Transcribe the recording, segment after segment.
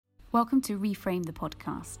Welcome to Reframe the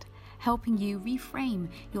podcast, helping you reframe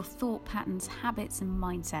your thought patterns, habits and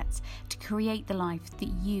mindsets to create the life that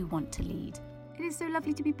you want to lead. It is so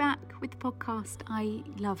lovely to be back with the podcast. I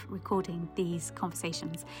love recording these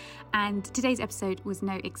conversations, and today's episode was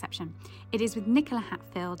no exception. It is with Nicola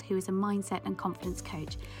Hatfield, who is a mindset and confidence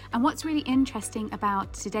coach. And what's really interesting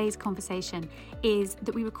about today's conversation is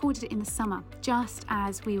that we recorded it in the summer, just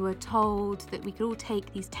as we were told that we could all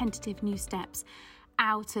take these tentative new steps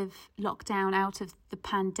out of lockdown, out of the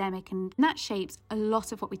pandemic, and that shapes a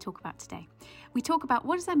lot of what we talk about today. We talk about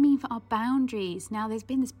what does that mean for our boundaries. Now, there's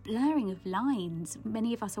been this blurring of lines.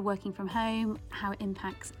 Many of us are working from home, how it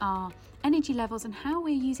impacts our energy levels and how we're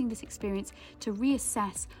using this experience to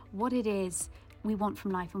reassess what it is we want from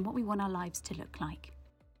life and what we want our lives to look like.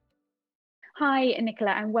 Hi,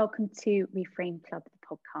 Nicola, and welcome to Reframe Club,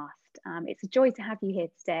 the podcast. It's a joy to have you here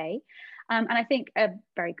today. And I think a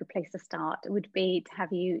very good place to start would be to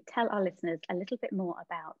have you tell our listeners a little bit more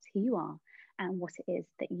about who you are and what it is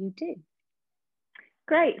that you do.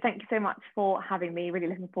 Great, thank you so much for having me. Really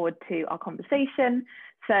looking forward to our conversation.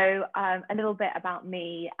 So a little bit about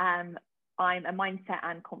me. I'm a mindset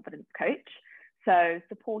and confidence coach. So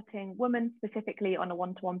supporting women specifically on a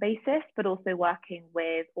one-to-one basis, but also working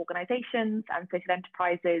with organisations and social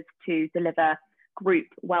enterprises to deliver group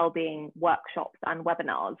wellbeing workshops and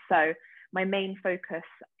webinars. So my main focus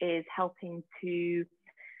is helping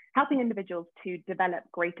individuals to develop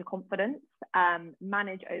greater confidence,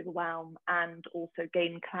 manage overwhelm, and also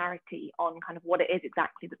gain clarity on kind of what it is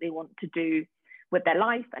exactly that they want to do with their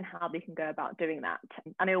life and how they can go about doing that.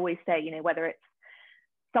 And I always say, whether it's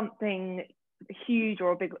something huge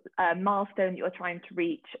or a big milestone that you're trying to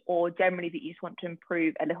reach, or generally that you just want to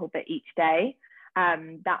improve a little bit each day,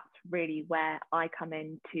 that's really where I come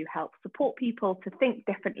in to help support people to think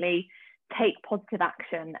differently, take positive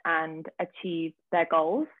action and achieve their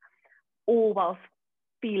goals, all whilst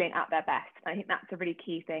feeling at their best. I think that's a really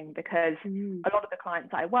key thing, because a lot of the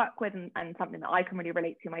clients that I work with and something that I can really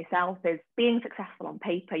relate to myself is being successful on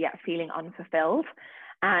paper yet feeling unfulfilled.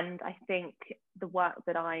 And I think the work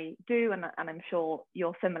that I do, and I'm sure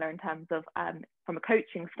you're similar in terms of from a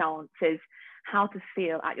coaching stance, is how to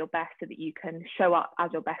feel at your best so that you can show up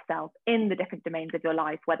as your best self in the different domains of your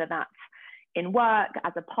life, whether that's in work,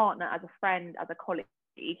 as a partner, as a friend, as a colleague,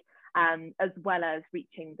 as well as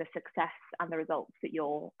reaching the success and the results that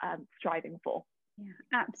you're striving for. Yeah,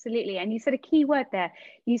 absolutely. And you said a key word there.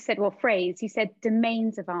 You said, you said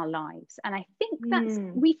domains of our lives. And I think that's,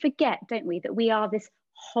 we forget, don't we, that we are this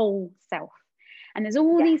whole self. And there's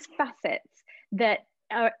all these facets that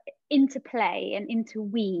are interplay and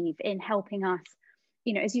interweave in helping us,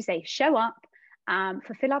 as you say, show up,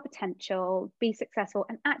 fulfill our potential, be successful,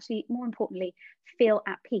 and actually, more importantly, feel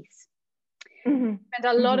at peace. And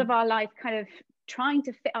a lot of our life kind of trying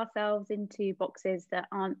to fit ourselves into boxes that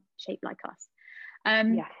aren't shaped like us.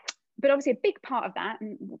 But obviously a big part of that,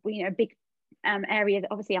 and a big area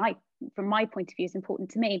that obviously from my point of view is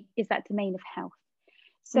important to me, is that domain of health.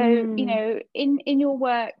 So, in your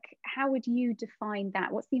work, how would you define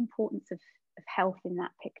that? What's the importance of health in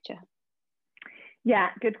that picture? Yeah,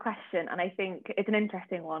 good question. And I think it's an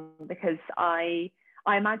interesting one, because I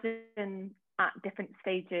imagine at different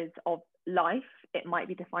stages of life, it might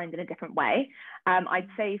be defined in a different way. I'd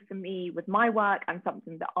say for me, with my work, and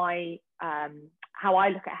something that how I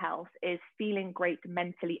look at health is feeling great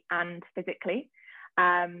mentally and physically.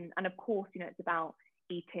 And of course, it's about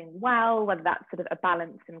eating well, whether that's sort of a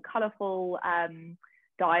balanced and colourful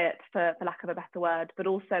diet, for lack of a better word, but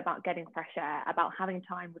also about getting fresh air, about having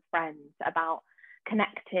time with friends, about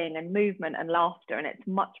connecting and movement and laughter. And it's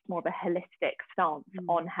much more of a holistic stance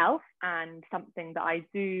on health, and something that I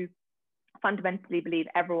do fundamentally believe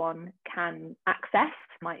everyone can access.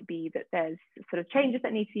 Might be that there's sort of changes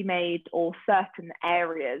that need to be made, or certain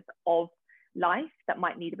areas of life that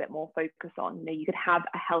might need a bit more focus on. You could have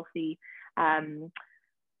a healthy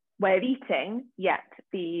way of eating, yet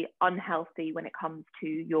be unhealthy when it comes to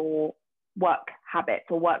your work habits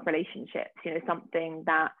or work relationships. Something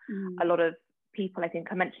that a lot of people I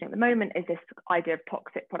think are mentioning at the moment is this idea of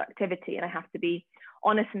toxic productivity. And I have to be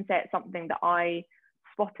honest and say it's something that I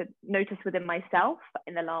noticed within myself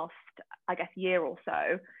in the last, year or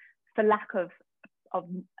so, for lack of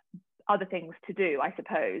other things to do, I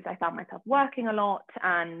suppose. I found myself working a lot,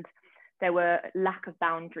 and there were lack of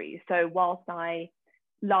boundaries. So whilst I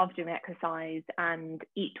love doing exercise and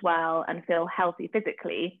eat well and feel healthy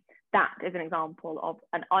physically, that is an example of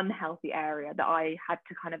an unhealthy area that I had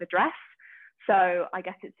to kind of address. So I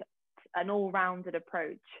guess it's an all-rounded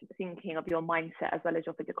approach, thinking of your mindset as well as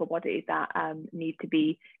your physical body, that need to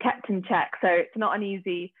be kept in check. So it's not an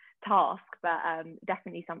easy task, but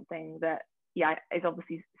definitely something that, yeah, is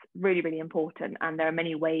obviously really, really important. And there are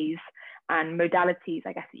many ways and modalities,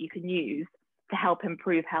 I guess, that you can use to help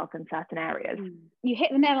improve health in certain areas. You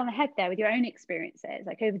hit the nail on the head there with your own experiences,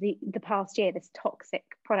 like over the past year, this toxic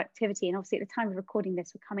productivity. And obviously at the time of recording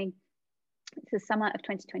this, we're coming to the summer of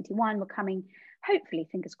 2021. We're coming, hopefully,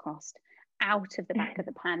 fingers crossed, out of the back of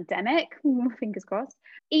the pandemic, fingers crossed.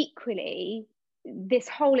 Equally, this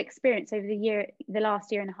whole experience over the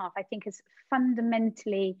last year and a half, I think has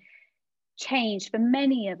fundamentally changed for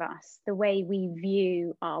many of us the way we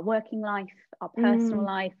view our working life, our personal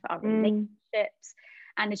life, our relationships,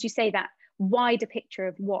 and as you say, that wider picture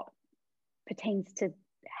of what pertains to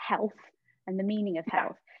health and the meaning of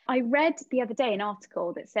health. I read the other day an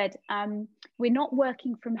article that said, we're not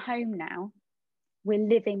working from home now, we're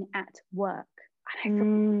living at work.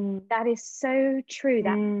 And I thought, that is so true,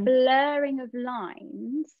 that blurring of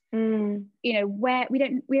lines, you know, where we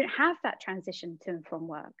don't have that transition to and from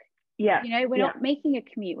work. Yeah. You know, we're not making a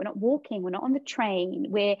commute, we're not walking, we're not on the train,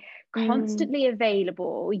 we're constantly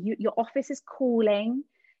available. Your office is calling,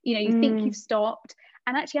 you know, you think you've stopped.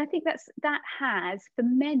 And actually, I think that has, for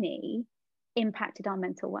many, impacted our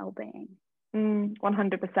mental well-being.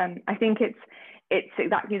 100%. I think it's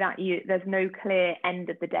exactly that. There's no clear end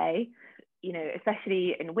of the day, you know,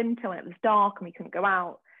 especially in winter when it was dark and we couldn't go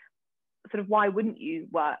out. Sort of, why wouldn't you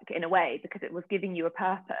work in a way? Because it was giving you a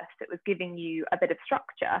purpose, it was giving you a bit of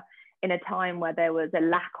structure in a time where there was a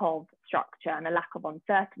lack of structure and a lack of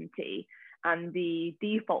uncertainty. And the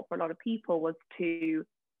default for a lot of people was to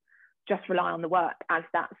just rely on the work as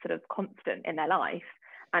that sort of constant in their life,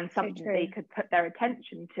 and something they could put their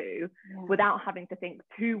attention to without having to think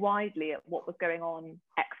too widely at what was going on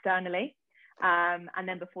externally. And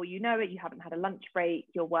then before you know it, you haven't had a lunch break,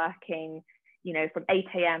 you're working, you know, from 8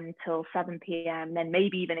 a.m. till 7 p.m, then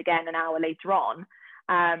maybe even again an hour later on,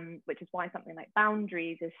 which is why something like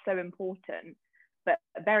boundaries is so important, but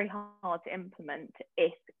very hard to implement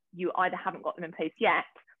if you either haven't got them in place yet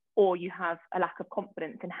or you have a lack of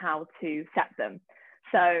confidence in how to set them.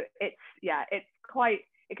 So it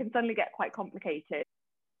can suddenly get quite complicated.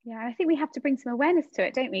 Yeah, I think we have to bring some awareness to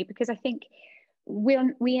it, don't we? Because I think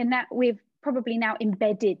we've probably now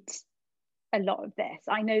embedded a lot of this.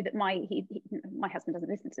 I know that my husband doesn't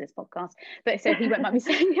listen to this podcast, but so he won't mind me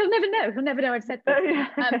saying, he'll never know I've said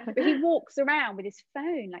this. But he walks around with his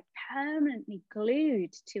phone like permanently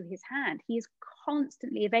glued to his hand. He is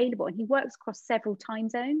constantly available, and he works across several time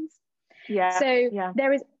zones.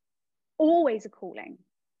 There is always a calling.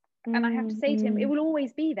 And I have to say to him, it will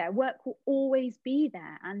always be there. Work will always be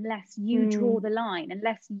there unless you draw the line,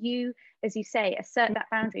 unless you, as you say, assert that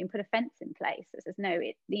boundary and put a fence in place that says, no,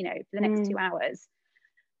 you know, for the next 2 hours,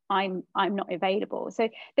 I'm not available. So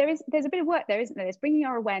there's a bit of work there, isn't there? There's bringing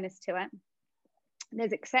our awareness to it.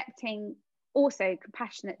 There's accepting also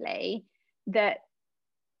compassionately that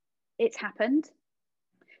it's happened.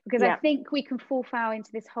 Because I think we can fall foul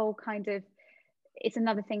into this whole kind of, it's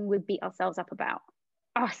another thing we beat ourselves up about.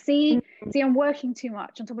 See, I'm working too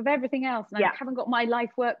much on top of everything else, and I haven't got my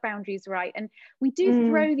life work boundaries right. And we do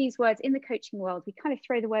throw these words in the coaching world. We kind of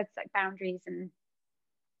throw the words like boundaries and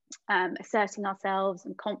asserting ourselves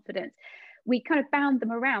and confidence. We kind of bound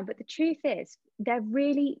them around, but the truth is,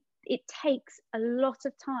 it takes a lot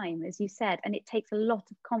of time, as you said, and it takes a lot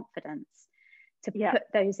of confidence to put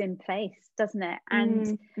those in place, doesn't it?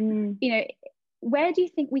 And you know, where do you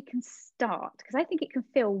think we can start? Because I think it can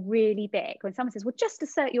feel really big when someone says, well, just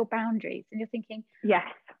assert your boundaries. And you're thinking,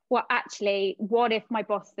 well, actually, what if my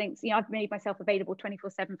boss thinks, you know, I've made myself available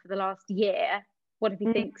 24/7 for the last year. What if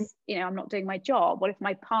he thinks, you know, I'm not doing my job? What if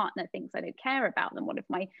my partner thinks I don't care about them? What if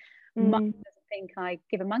my mum doesn't think I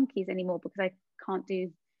give a monkeys anymore because I can't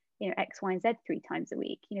do, you know, X, Y, and Z 3 times a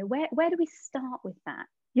week? You know, where do we start with that?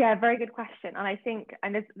 Yeah, very good question. And I think,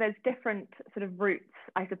 and there's different sort of routes,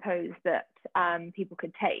 I suppose, that people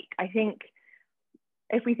could take. I think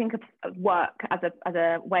if we think of work as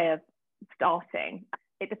a way of starting,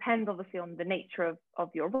 it depends obviously on the nature of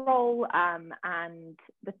your role and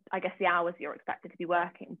I guess the hours you're expected to be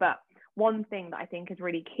working. But one thing that I think is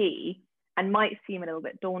really key and might seem a little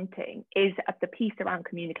bit daunting is the piece around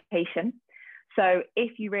communication. So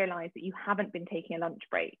if you realize that you haven't been taking a lunch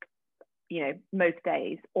break, you know, most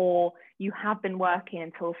days, or you have been working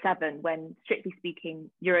until 7 when strictly speaking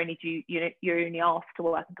you're only asked to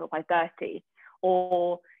work until 5:30,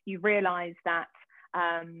 or you realize that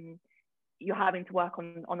you're having to work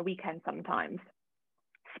on a weekend sometimes,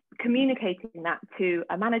 communicating that to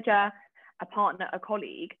a manager, a partner, a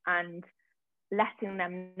colleague, and letting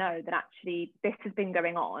them know that actually this has been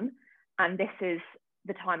going on and this is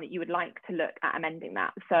the time that you would like to look at amending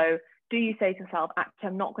that. So do you say to yourself, actually,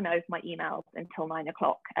 I'm not going to open my emails until 9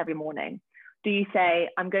 o'clock every morning? Do you say,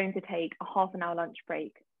 I'm going to take a half an hour lunch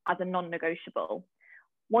break as a non-negotiable?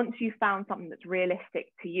 Once you've found something that's realistic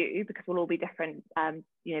to you, because we'll all be different,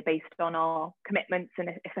 based on our commitments, and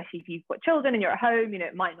especially if you've got children and you're at home,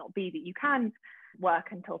 it might not be that you can work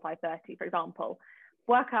until 5:30, for example.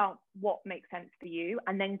 Work out what makes sense for you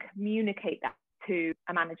and then communicate that to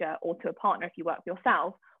a manager or to a partner if you work for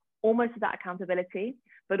yourself, almost as that accountability,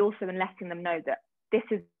 but also in letting them know that this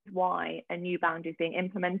is why a new boundary is being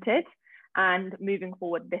implemented, and moving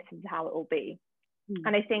forward, this is how it will be.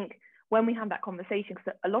 And I think when we have that conversation,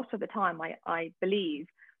 because a lot of the time I believe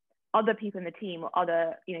other people in the team or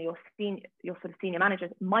other, your sort of senior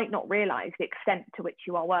managers might not realize the extent to which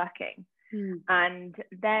you are working. And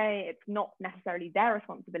it's not necessarily their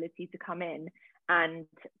responsibility to come in and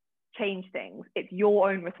change things. It's your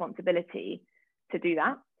own responsibility to do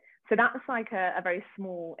that. So that's like a very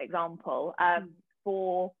small example.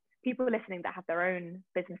 For people listening that have their own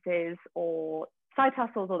businesses or side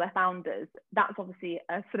hustles, or their founders, that's obviously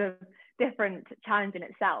a sort of different challenge in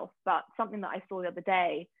itself. But something that I saw the other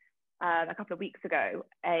day, a couple of weeks ago,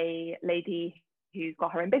 a lady who's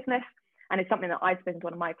got her own business, and it's something that I've spoken to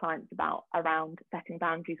one of my clients about, around setting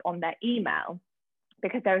boundaries on their email,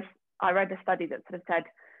 because I read a study that sort of said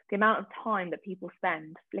the amount of time that people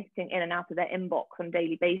spend flitting in and out of their inbox on a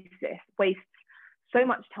daily basis wastes so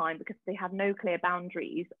much time because they have no clear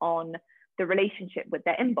boundaries on the relationship with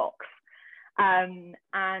their inbox.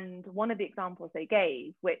 And one of the examples they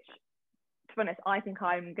gave, which, to be honest, I think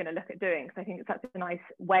I'm going to look at doing, because I think it's such a nice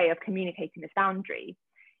way of communicating this boundary,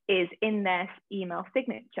 is in their email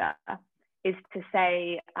signature, is to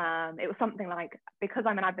say, it was something like, because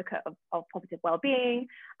I'm an advocate of positive well-being,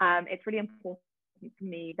 it's really important for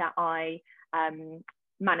me that I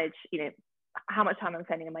manage, how much time I'm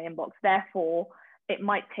spending in my inbox. Therefore, it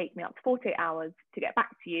might take me up to 48 hours to get back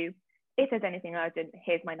to you. If there's anything urgent,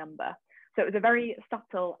 here's my number. So it was a very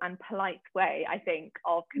subtle and polite way, I think,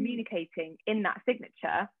 of communicating in that signature,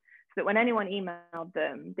 so that when anyone emailed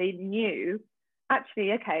them, they knew,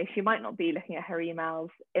 actually, okay, she might not be looking at her emails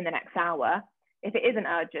in the next hour. If it isn't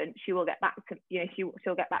urgent, she will get back to,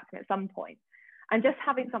 she'll get back to me at some point. And just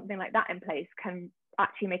having something like that in place can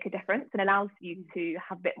actually make a difference, and allows you to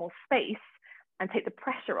have a bit more space and take the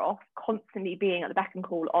pressure off constantly being at the beck and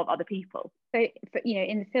call of other people. So,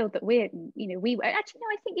 in the field that we're,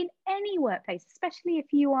 I think in any workplace, especially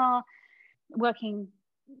if you are working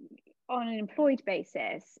on an employed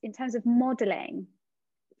basis, in terms of modeling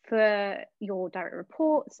for your direct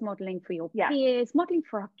reports, modeling for your peers, modeling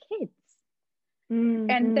for our kids,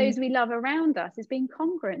 and those we love around us, is being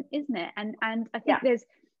congruent, isn't it? And I think there's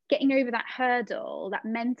getting over that hurdle, that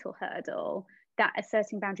mental hurdle, that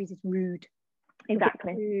asserting boundaries is rude.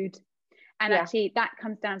 Exactly. Rude. And actually that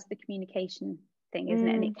comes down to the communication thing, isn't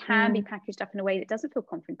it? And it can be packaged up in a way that doesn't feel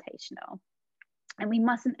confrontational. And we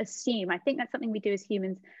mustn't assume. I think that's something we do as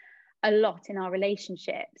humans a lot in our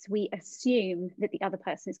relationships. We assume that the other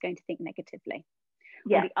person is going to think negatively,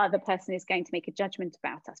 or the other person is going to make a judgment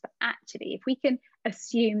about us. But actually, if we can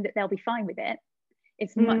assume that they'll be fine with it,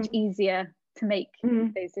 it's much easier to make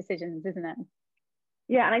those decisions, isn't it?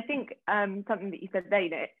 Yeah, and I think something that you said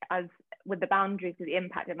there, as with the boundaries of the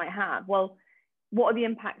impact it might have. Well, what are the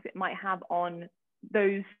impacts it might have on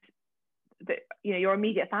those, your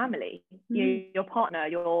immediate family, your partner,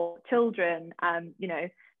 your children?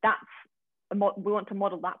 That's we want to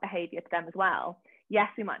model that behaviour to them as well. Yes,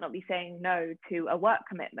 we might not be saying no to a work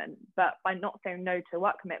commitment, but by not saying no to a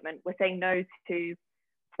work commitment, we're saying no to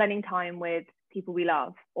spending time with people we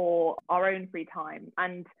love, or our own free time.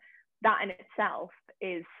 And that in itself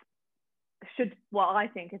should I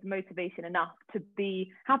think is motivation enough to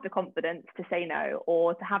have the confidence to say no,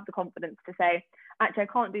 or to have the confidence to say, actually, I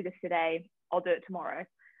can't do this today, I'll do it tomorrow.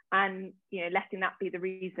 And letting that be the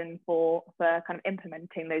reason for kind of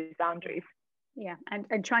implementing those boundaries. Yeah,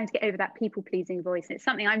 and trying to get over that people pleasing voice. And it's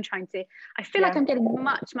something I feel like I'm getting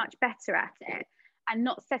much better at it, and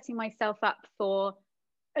not setting myself up for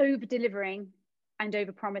over delivering and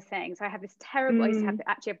over promising. So I have this terrible,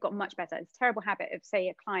 I've got much better, this terrible habit of, say,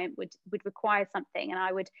 a client would require something, and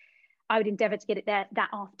I would endeavor to get it there that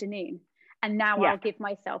afternoon. And now I'll give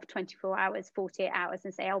myself 24 hours, 48 hours,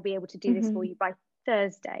 and say, I'll be able to do this for you by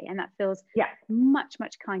Thursday. And that feels much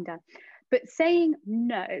kinder. But saying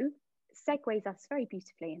no segues us very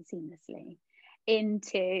beautifully and seamlessly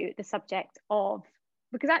into the subject of,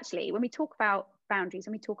 because actually when we talk about boundaries,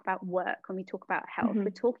 when we talk about work, when we talk about health,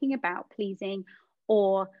 we're talking about pleasing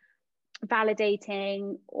or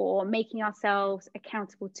validating or making ourselves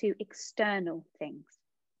accountable to external things.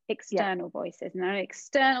 external voices. And an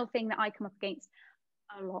external thing that I come up against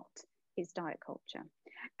a lot is diet culture,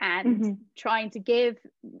 and trying to give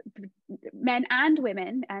men and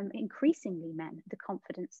women, increasingly men, the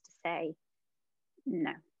confidence to say,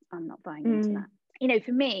 no, I'm not buying into that. You know,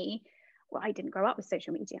 for me, well, I didn't grow up with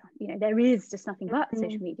social media. You know, there is just nothing but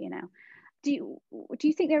social media now. Do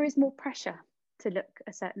you think there is more pressure to look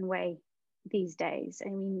a certain way these days? I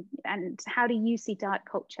mean, and how do you see diet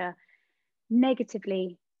culture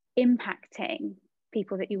negatively impacting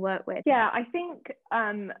people that you work with? Yeah, I think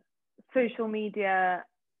social media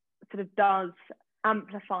sort of does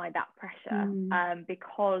amplify that pressure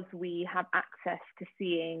because we have access to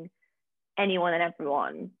seeing anyone and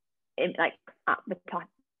everyone in, like, at the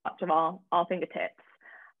touch of our fingertips.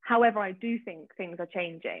 However, I do think things are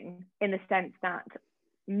changing in the sense that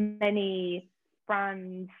many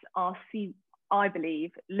brands are, I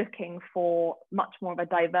believe, looking for much more of a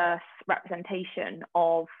diverse representation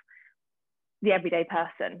of the everyday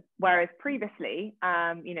person. Whereas previously,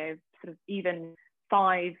 you know, sort of even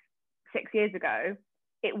 5-6 years ago,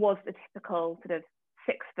 it was the typical sort of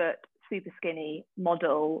 6 foot, super skinny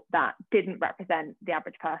model that didn't represent the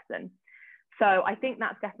average person. So I think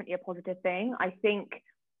that's definitely a positive thing. I think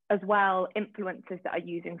as well, influencers that are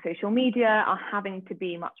using social media are having to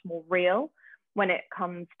be much more real when it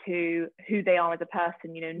comes to who they are as a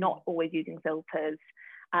person, you know, not always using filters,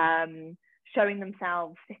 showing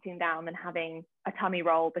themselves sitting down and having a tummy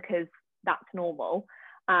roll because that's normal.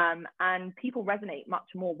 And people resonate much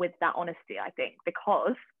more with that honesty, I think,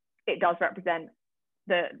 because it does represent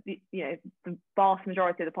the vast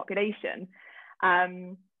majority of the population.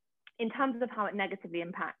 In terms of how it negatively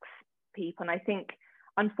impacts people, and I think,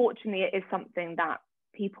 unfortunately, it is something that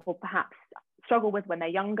people perhaps struggle with when they're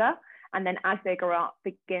younger, and then as they grow up,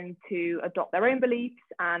 begin to adopt their own beliefs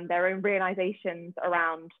and their own realizations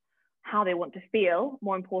around how they want to feel,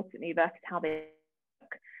 more importantly, versus how they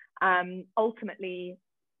look. Ultimately,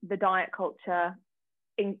 the diet culture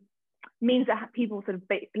means that people sort of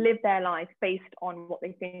live their life based on what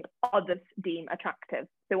they think others deem attractive.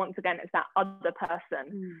 So once again, it's that other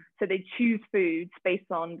person. So they choose foods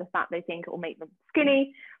based on the fact they think it will make them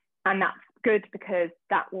skinny, and that's good because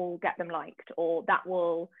that will get them liked, or that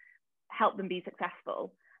will help them be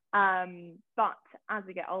successful. But as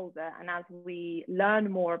we get older and as we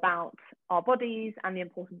learn more about our bodies and the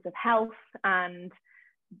importance of health and,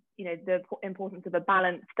 you know, the importance of a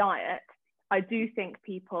balanced diet, I do think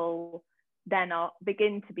people then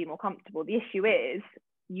begin to be more comfortable. The issue is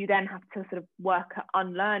you then have to sort of work at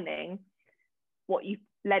unlearning what you've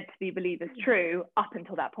led to believe is true up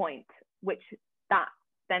until that point, which that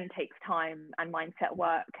then takes time and mindset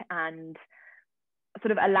work and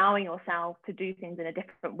sort of allowing yourself to do things in a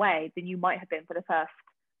different way than you might have been for the first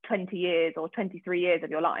 20 years or 23 years of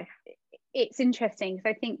your life. It's interesting because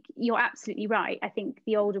I think you're absolutely right. I think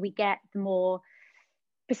the older we get, the more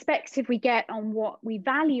perspective we get on what we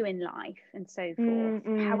value in life and so forth.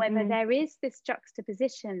 However, there is this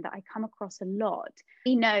juxtaposition that I come across a lot.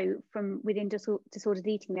 We know from within disordered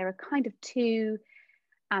eating, there are kind of two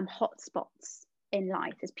hotspots in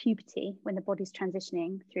life. There's puberty, when the body's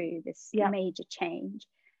transitioning through this major change,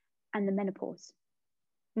 and the menopause.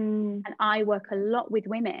 And I work a lot with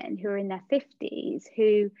women who are in their 50s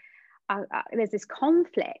who there's this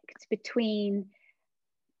conflict between,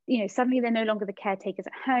 you know, suddenly they're no longer the caretakers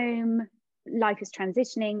at home, life is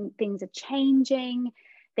transitioning, things are changing,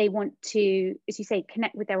 they want to, as you say,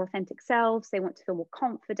 connect with their authentic selves, they want to feel more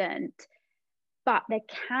confident, but they're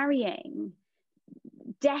carrying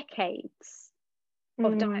decades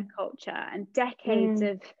of diet culture and decades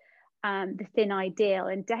of the thin ideal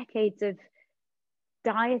and decades of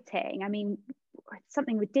dieting. I mean,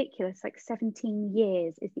 something ridiculous, like 17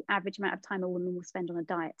 years is the average amount of time a woman will spend on a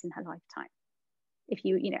diet in her lifetime. If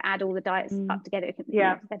you add all the diets up together, it can be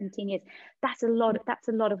 17 years. That's a lot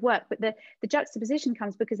of work. But the juxtaposition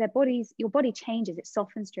comes because your body changes, it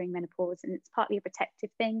softens during menopause, and it's partly a protective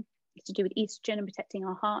thing. It's to do with estrogen and protecting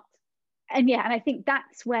our heart. And I think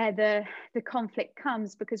that's where the conflict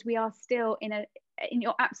comes, because we are still and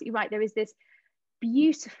you're absolutely right, there is this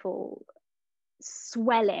beautiful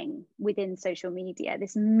swelling within social media,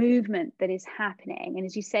 this movement that is happening. And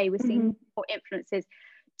as you say, we're seeing more influencers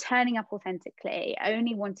turning up authentically,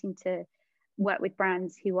 only wanting to work with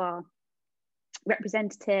brands who are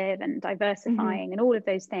representative and diversifying and all of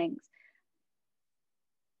those things.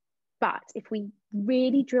 But if we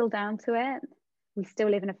really drill down to it, we still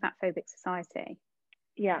live in a fat phobic society.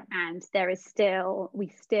 And we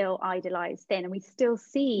still idolize thin, and we still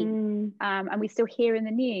see and we still hear in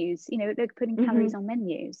the news, they're putting calories on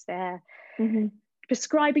menus, they're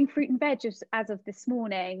prescribing fruit and veg as of this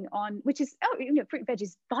morning, which is, fruit and veg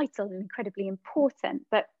is vital and incredibly important,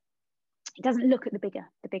 but it doesn't look at the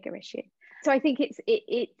bigger issue. So I think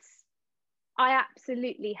I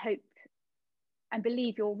absolutely hope and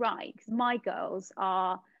believe you're right, because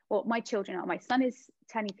my children are, my son is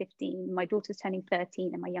turning 15, my daughter's turning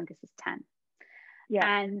 13, and my youngest is 10. Yeah.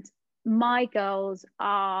 And my girls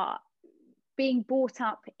are being brought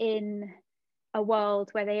up in a world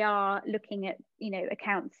where they are looking at,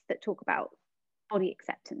 accounts that talk about body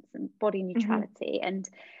acceptance and body neutrality, and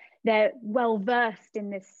they're well versed in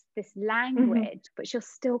this language, but she'll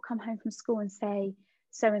still come home from school and say,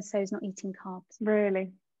 so and so is not eating carbs.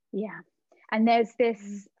 Really? Yeah. And there's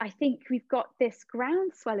this, I think we've got this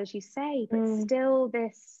groundswell, as you say, but still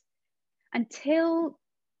this, until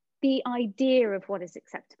the idea of what is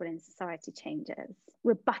acceptable in society changes,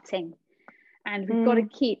 we're butting, and we've got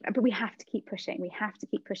to but we have to keep pushing. We have to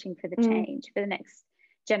keep pushing for the change for the next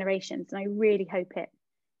generations. And I really hope it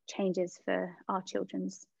changes for our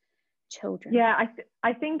children's children. Yeah,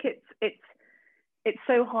 I think it's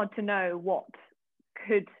so hard to know what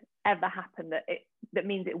could ever happen that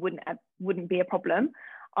means it wouldn't be a problem.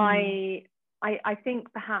 I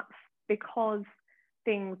think perhaps because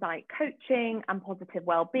things like coaching and positive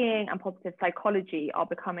well-being and positive psychology are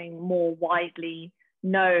becoming more widely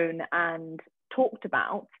known and talked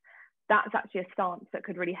about, that's actually a stance that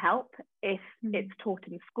could really help if it's taught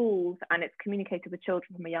in schools and it's communicated with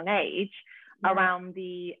children from a young age around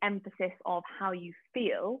the emphasis of how you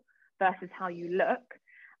feel versus how you look,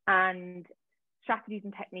 and strategies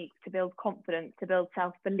and techniques to build confidence, to build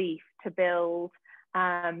self-belief, to build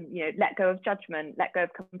let go of judgment, let go of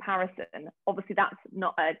comparison. Obviously that's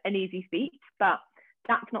not an easy feat, but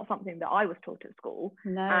that's not something that I was taught at school.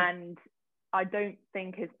 No. And I don't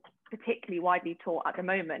think is particularly widely taught at the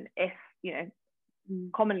moment, if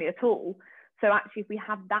commonly at all. So actually, if we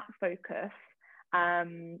have that focus,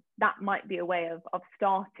 that might be a way of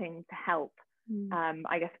starting to help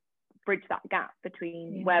I guess bridge that gap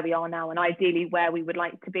between where we are now and ideally where we would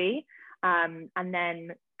like to be, and then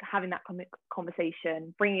having that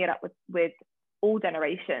conversation, bringing it up with all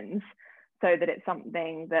generations, so that it's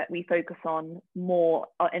something that we focus on more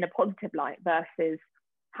in a positive light versus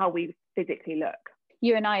how we physically look.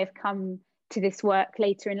 You and I have come to this work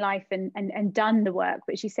later in life and done the work,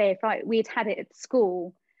 but as you say, if we had it at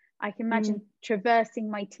school, I can imagine traversing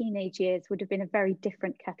my teenage years would have been a very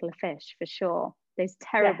different kettle of fish, for sure. Those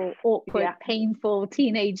terrible, awkward, painful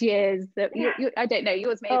teenage years that I don't know,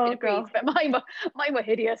 yours may have been a breeze, but mine were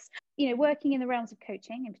hideous. Working in the realms of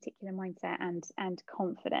coaching, in particular mindset and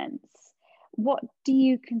confidence, what do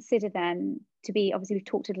you consider then to be, obviously we've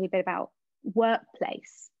talked a little bit about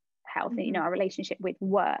workplace health, our relationship with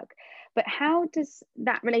work, but how does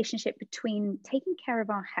that relationship between taking care of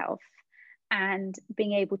our health and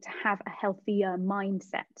being able to have a healthier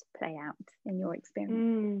mindset play out in your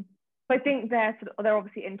experience? I think they're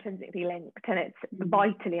obviously intrinsically linked, and it's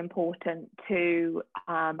vitally important to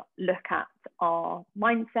look at our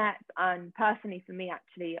mindset. And personally, for me,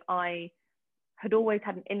 actually, I had always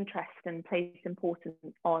had an interest and placed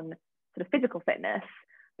importance on sort of physical fitness,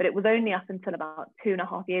 but it was only up until about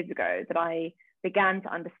 2.5 years ago that I began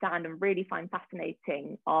to understand and really find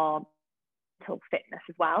fascinating our mental fitness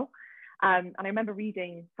as well. And I remember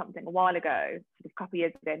reading something a while ago, sort of a couple of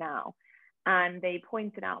years ago now, and they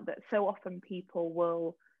pointed out that so often people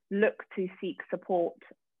will look to seek support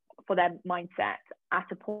for their mindset at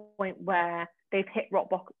a point where they've hit rock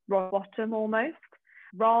bottom almost,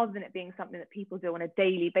 rather than it being something that people do on a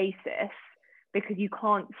daily basis, because you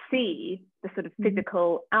can't see the sort of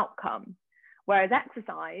physical outcome. Whereas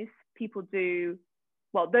exercise, people do,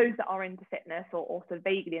 well, those that are into fitness or sort of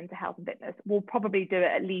vaguely into health and fitness will probably do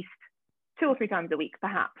it at least 2 or 3 times a week,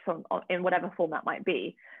 perhaps, in whatever form that might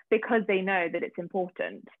be, because they know that it's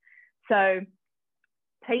important. So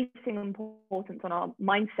placing importance on our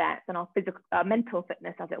mindset and our physical, mental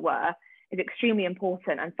fitness, as it were, is extremely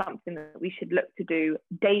important and something that we should look to do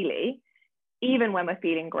daily, even when we're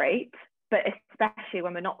feeling great, but especially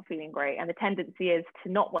when we're not feeling great. And the tendency is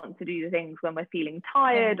to not want to do the things when we're feeling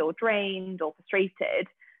tired or drained or frustrated,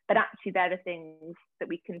 but actually they're the things that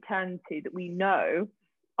we can turn to that we know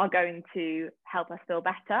are going to help us feel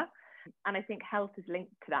better. And I think health is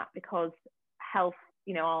linked to that, because health,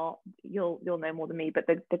 you'll know more than me, but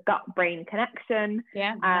the gut-brain connection,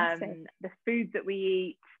 the foods that we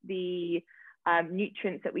eat, the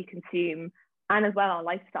nutrients that we consume, and as well our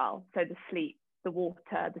lifestyle, so the sleep, the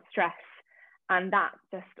water, the stress, and that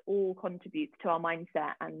just all contributes to our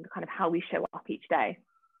mindset and kind of how we show up each day.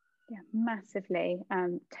 Yeah, massively.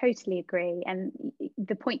 Totally agree. And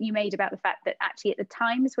the point you made about the fact that actually at the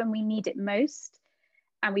times when we need it most,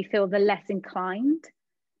 and we feel the less inclined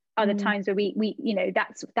are the times where we you know,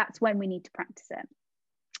 that's when we need to practice it.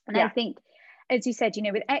 And I think, as you said, you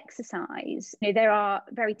know, with exercise, you know, there are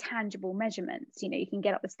very tangible measurements. You know, you can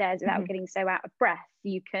get up the stairs without getting so out of breath.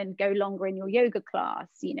 You can go longer in your yoga class.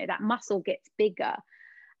 You know, that muscle gets bigger.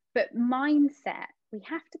 But mindset, we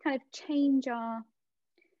have to kind of change our,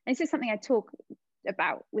 and this is something I talk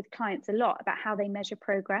about with clients a lot, about how they measure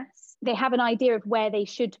progress. They have an idea of where they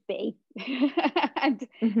should be and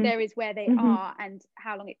there is where they are and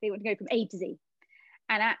how long they want to go from A to Z.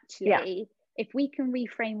 And actually, if we can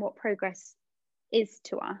reframe what progress is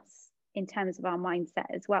to us in terms of our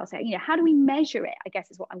mindset as well. So, you know, how do we measure it? I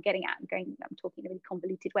guess is what I'm getting at. I'm talking in a really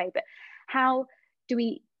convoluted way, but how do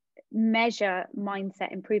we measure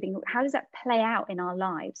mindset improving? How does that play out in our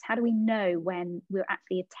lives? How do we know when we're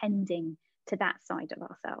actually attending to that side of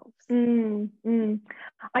ourselves?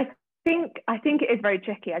 I think it is very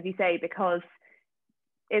tricky, as you say, because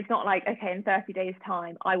it's not like, okay, in 30 days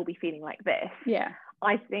time I will be feeling like this.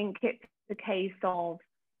 I think it's a case of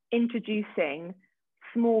introducing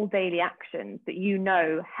small daily actions that you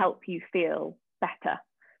know help you feel better.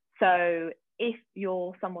 So if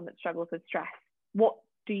you're someone that struggles with stress, what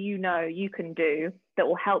do you know you can do that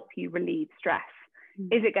will help you relieve stress?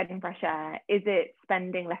 Is it getting fresh air? Is it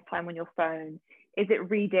spending less time on your phone? Is it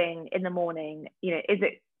reading in the morning? You know, is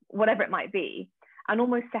it whatever it might be? And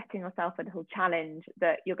almost setting yourself a little challenge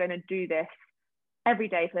that you're going to do this every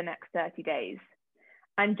day for the next 30 days.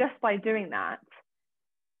 And just by doing that,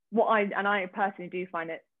 I personally do find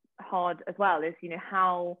it hard as well, is, you know,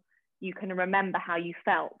 how you can remember how you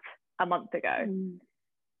felt a month ago.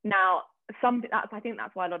 Now, I think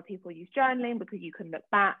that's why a lot of people use journaling, because you can look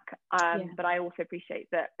back. But I also appreciate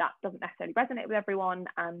that doesn't necessarily resonate with everyone,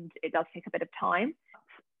 and it does take a bit of time.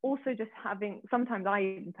 Also, just sometimes I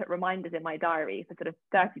even put reminders in my diary for sort of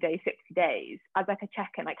 30 days, 60 days as like a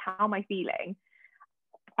check-in, like, how am I feeling?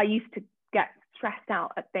 I used to get stressed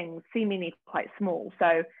out at things seemingly quite small.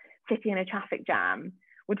 So sitting in a traffic jam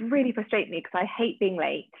would really frustrate me because I hate being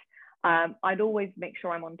late. I'd always make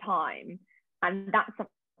sure I'm on time. And that's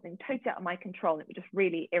something totally out of my control. It would just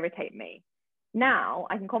really irritate me. Now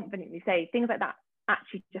I can confidently say things like that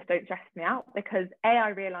actually just don't stress me out, because A, I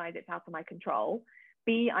realize it's out of my control.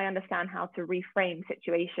 B, I understand how to reframe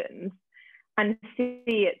situations. And C,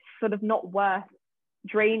 it's sort of not worth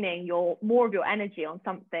draining more of your energy on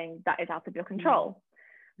something that is out of your control.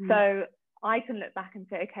 So I can look back and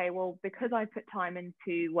say, okay, well, because I put time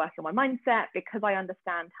into working on my mindset, because I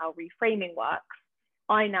understand how reframing works,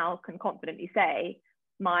 I now can confidently say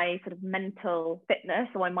my sort of mental fitness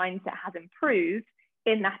or my mindset has improved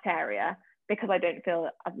in that area because I don't feel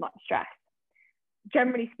as much stress.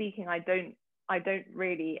 Generally speaking, I don't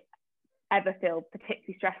really ever feel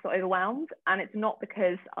particularly stressed or overwhelmed. And it's not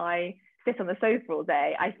because I sit on the sofa all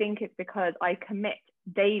day. I think it's because I commit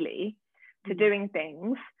daily to doing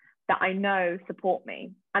things that I know support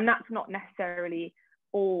me. And that's not necessarily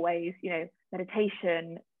always, you know,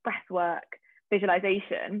 meditation, breath work,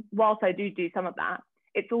 visualization. Whilst I do some of that,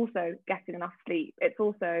 it's also getting enough sleep. It's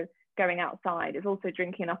also going outside. It's also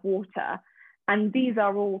drinking enough water. And these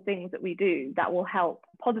are all things that we do that will help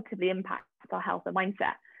positively impact our health and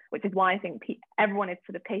mindset, which is why I think everyone is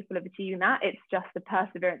sort of capable of achieving that. It's just the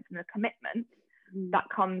perseverance and the commitment that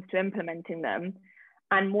comes to implementing them.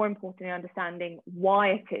 And more importantly, understanding why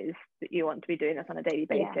it is that you want to be doing this on a daily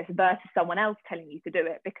basis versus someone else telling you to do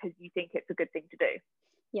it because you think it's a good thing to do.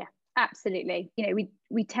 Yeah, absolutely. You know,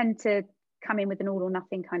 we tend to come in with an all or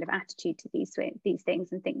nothing kind of attitude to these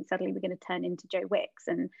things and think suddenly we're going to turn into Joe Wicks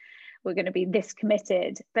and we're going to be this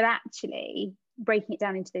committed. But actually, breaking it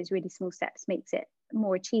down into those really small steps makes it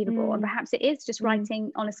more achievable. And perhaps it is just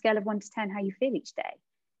writing on a scale of 1 to 10 how you feel each day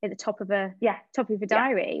at the top of a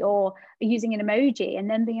diary, or using an emoji, and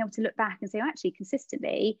then being able to look back and say, oh, actually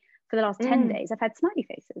consistently for the last 10 days I've had smiley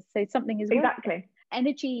faces, so something is working.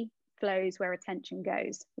 Energy flows where attention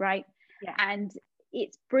goes, right? And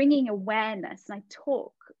it's bringing awareness. And I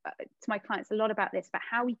talk to my clients a lot about this, about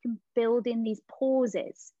how we can build in these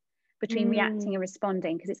pauses between reacting and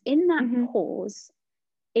responding, because it's in that pause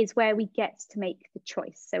is where we get to make the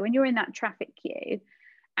choice. So when you're in that traffic queue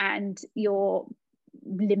and your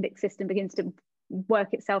limbic system begins to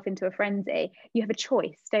work itself into a frenzy, you have a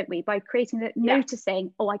choice, don't we? By creating that,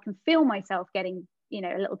 noticing, oh, I can feel myself getting, you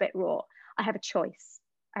know, a little bit raw. I have a choice.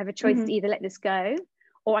 I have a choice to either let this go,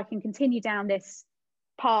 or I can continue down this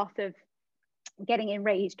path of getting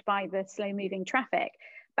enraged by the slow moving traffic.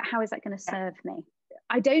 But how is that going to serve me?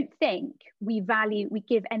 I don't think we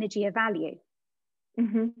give energy a value.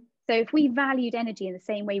 So if we valued energy in the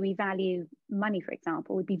same way we value money, for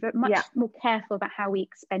example, we'd be much more careful about how we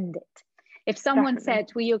expend it. If someone Definitely.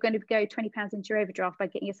 said, well, you're going to go £20 into your overdraft by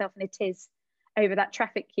getting yourself in a tiz over that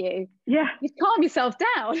traffic queue, Yeah. you'd calm yourself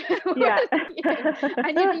down. Yeah.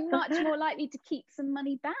 And you'd be much more likely to keep some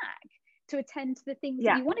money back to attend to the things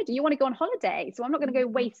that you want to do. You want to go on holiday, so I'm not going to go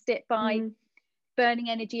waste it by burning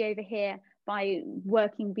energy over here, by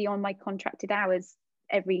working beyond my contracted hours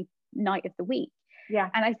every night of the week. Yeah.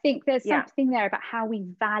 And I think there's something there about how we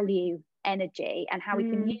value energy and how we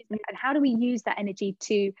can use it, and how do we use that energy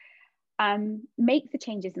to make the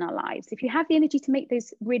changes in our lives. If you have the energy to make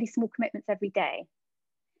those really small commitments every day,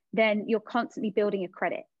 then you're constantly building a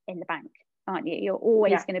credit in the bank, aren't you? You're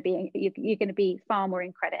always going to be, you're going to be far more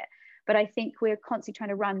in credit. But I think we're constantly trying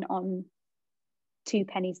to run on 2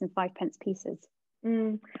 pennies and 5 pence pieces.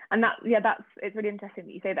 And it's really interesting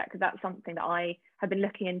that you say that, because that's something that I have been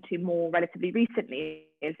looking into more relatively recently,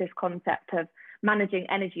 is this concept of managing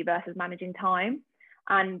energy versus managing time.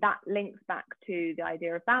 And that links back to the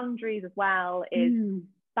idea of boundaries as well, is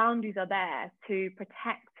boundaries are there to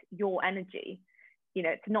protect your energy. You know,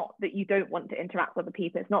 it's not that you don't want to interact with other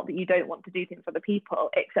people. It's not that you don't want to do things for other people.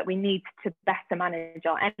 It's that we need to better manage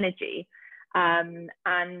our energy.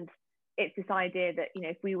 And it's this idea that, you know,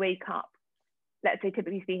 if we wake up, let's say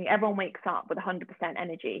typically speaking, everyone wakes up with 100%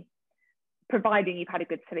 energy, providing you've had a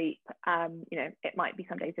good sleep. You know, it might be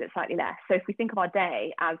some days that it's slightly less. So if we think of our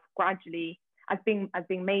day as gradually as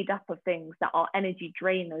being made up of things that are energy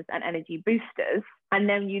drainers and energy boosters, and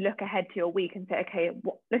then you look ahead to your week and say, okay,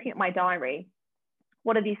 looking at my diary,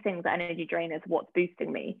 what are these things that are energy drainers? What's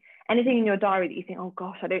boosting me? Anything in your diary that you think, oh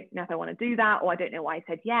gosh, I don't know if I want to do that, or I don't know why I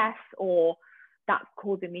said yes, or that's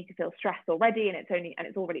causing me to feel stressed already, and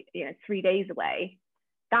it's already, you know, 3 days away.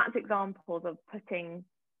 That's examples of putting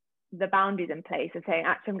the boundaries in place and saying,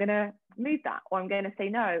 actually, I'm going to move that, or I'm going to say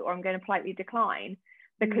no, or I'm going to politely decline,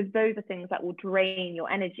 because those are things that will drain your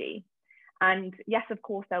energy. And yes, of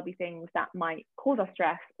course, there'll be things that might cause us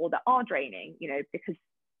stress or that are draining, you know, because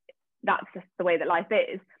that's just the way that life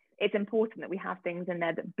is. It's important that we have things in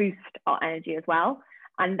there that boost our energy as well.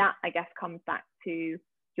 And that, I guess, comes back to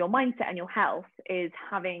your mindset and your health, is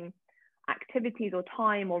having activities or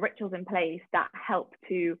time or rituals in place that help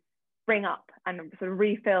to bring up and sort of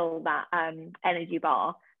refill that energy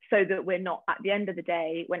bar, so that we're not, at the end of the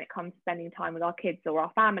day, when it comes to spending time with our kids or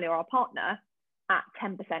our family or our partner, at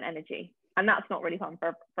 10% energy. And that's not really fun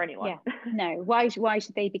for anyone. Yeah, no. Why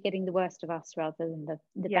should they be getting the worst of us rather than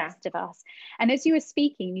the best of us? And as you were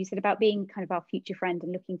speaking, you said about being kind of our future friend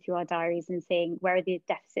and looking through our diaries and seeing where are the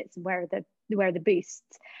deficits and where are the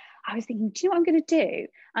boosts. I was thinking, do you know what I'm going to do?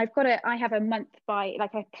 I have a month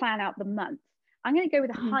I plan out the month. I'm going to go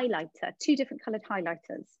with a highlighter, 2 different colored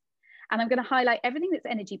highlighters. And I'm going to highlight everything that's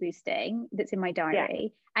energy boosting that's in my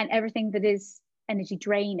diary, and everything that is energy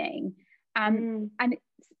draining. And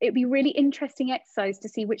it'd be really interesting exercise to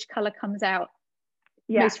see which color comes out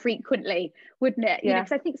most frequently, wouldn't it? You know,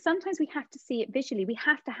 because I think sometimes we have to see it visually. We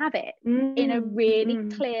have to have it in a really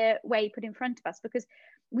clear way put in front of us, because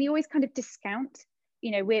we always kind of discount.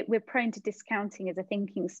 You know, we're prone to discounting as a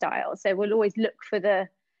thinking style. So we'll always look for the,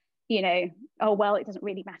 you know, oh, well, it doesn't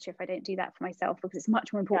really matter if I don't do that for myself, because it's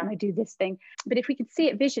much more important I do this thing. But if we could see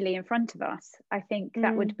it visually in front of us, I think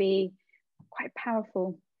that would be quite a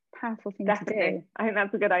powerful thing to do. I think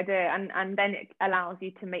that's a good idea. And then it allows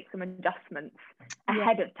you to make some adjustments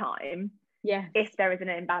ahead of time if there is an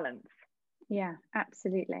imbalance. Yeah,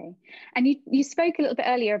 absolutely. And you spoke a little bit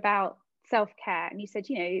earlier about self-care, and you said,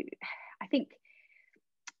 you know, I think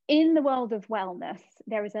in the world of wellness,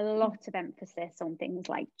 there is a lot of emphasis on things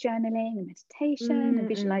like journaling and meditation and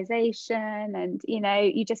visualization, and, you know,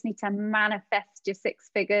 you just need to manifest your 6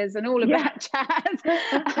 figures and all of that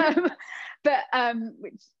jazz.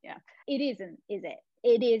 Which it isn't, is it?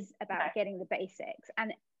 It is about getting the basics.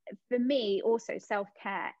 And for me, also,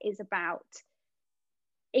 self-care is about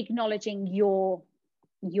acknowledging your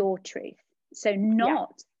truth. So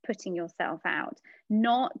not putting yourself out,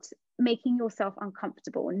 not making yourself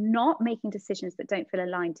uncomfortable, not making decisions that don't feel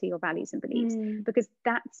aligned to your values and beliefs, because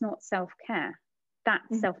that's not self-care,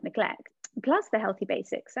 that's self-neglect. Plus the healthy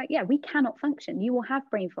basics. So we cannot function. You will have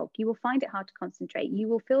brain fog, you will find it hard to concentrate, you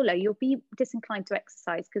will feel low, you'll be disinclined to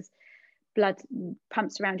exercise because blood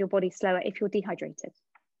pumps around your body slower if you're dehydrated.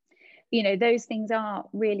 You know, those things are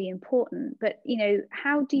really important. But, you know,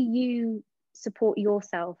 how do you support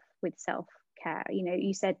yourself with self-care? You know,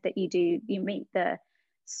 you said that you meet the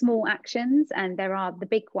small actions and there are the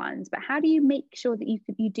big ones, but how do you make sure that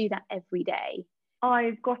you do that every day?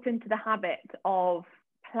 I've got into the habit of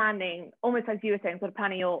planning, almost as you were saying, sort of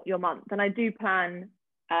planning your month. And I do plan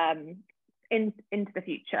into the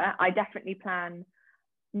future. I definitely plan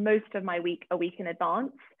most of my week a week in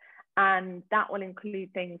advance, and that will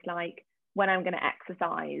include things like when I'm going to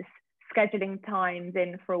exercise, scheduling times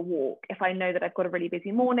in for a walk. If I know that I've got a really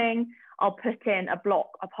busy morning, I'll put in a block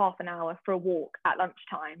of half an hour for a walk at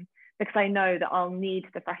lunchtime, because I know that I'll need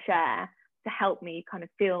the fresh air to help me kind of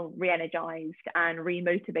feel re-energized and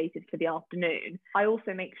re-motivated for the afternoon. I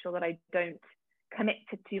also make sure that I don't commit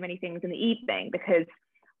to too many things in the evening, because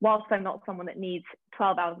whilst I'm not someone that needs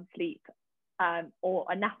 12 hours of sleep or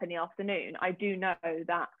a nap in the afternoon, I do know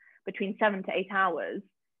that between 7 to 8 hours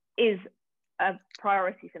is a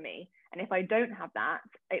priority for me. And if I don't have that,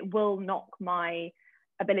 it will knock my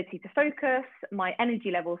ability to focus, my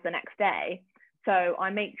energy levels the next day. So I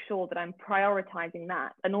make sure that I'm prioritizing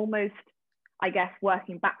that, and almost, I guess,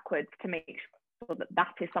 working backwards to make sure that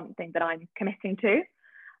that is something that I'm committing to.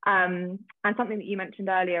 And something that you mentioned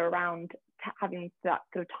earlier around having that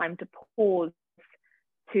sort of time to pause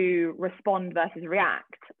to respond versus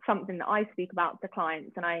react, something that I speak about to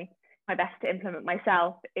clients and my best to implement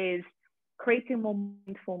myself is creating more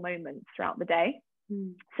mindful moments throughout the day.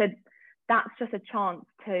 So that's just a chance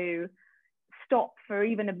to stop for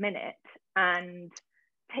even a minute and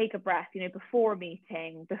take a breath, you know, before a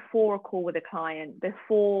meeting, before a call with a client,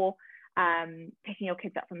 before picking your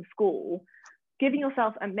kids up from school, giving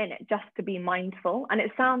yourself a minute just to be mindful. And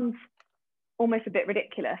it sounds almost a bit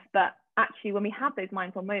ridiculous, but actually when we have those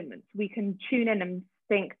mindful moments, we can tune in and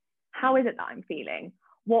think, how is it that I'm feeling?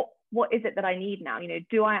 What is it that I need now? You know,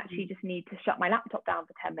 do I actually just need to shut my laptop down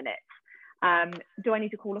for 10 minutes? Do I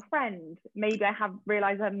need to call a friend? Maybe I have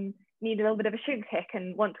realized I need a little bit of a sugar kick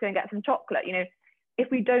and want to go and get some chocolate. You know, if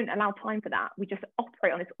we don't allow time for that, we just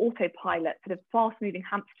operate on this autopilot, sort of fast moving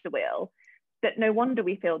hamster wheel, that no wonder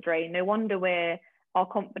we feel drained, no wonder our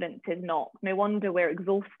confidence is knocked, no wonder we're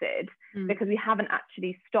exhausted, because we haven't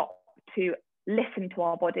actually stopped to listen to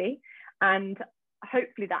our body. And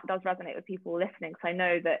hopefully that does resonate with people listening, because I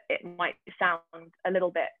know that it might sound a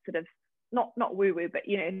little bit sort of not woo-woo, but,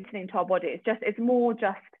 you know, listening to our body. It's more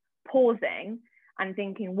just pausing and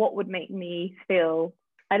thinking, what would make me feel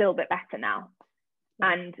a little bit better now?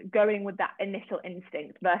 And going with that initial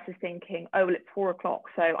instinct versus thinking, oh, well, it's 4 o'clock,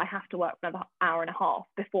 so I have to work for another hour and a half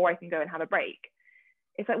before I can go and have a break.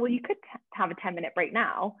 It's like, well, you could have a 10-minute break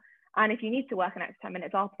now. And if you need to work an extra 10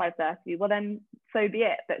 minutes after 5:30, well, then so be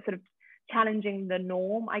it. But sort of challenging the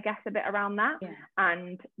norm, I guess, a bit around that,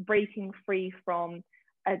 and breaking free from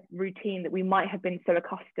a routine that we might have been so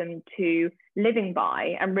accustomed to living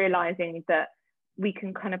by, and realizing that we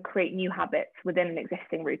can kind of create new habits within an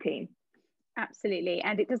existing routine. Absolutely.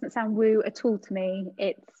 And it doesn't sound woo at all to me.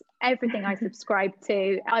 It's everything I subscribe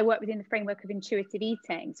to. I work within the framework of intuitive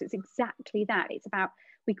eating. So it's exactly that. It's about,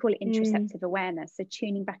 we call it interoceptive awareness. So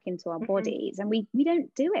tuning back into our bodies. And we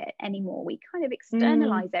don't do it anymore. We kind of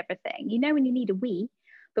externalize everything. You know, when you need a wee,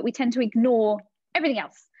 but we tend to ignore everything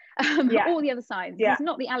else. All the other signs. There's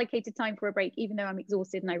not the allocated time for a break, even though I'm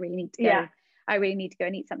exhausted and I really need to go. I really need to go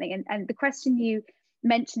and eat something. And the question you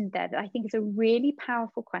mentioned there, that I think is a really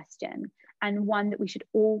powerful question, and one that we should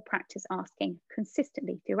all practice asking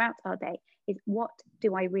consistently throughout our day, is what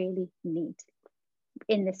do I really need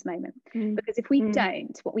in this moment? Because if we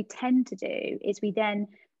don't, what we tend to do is we then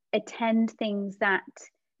attend things that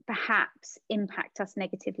perhaps impact us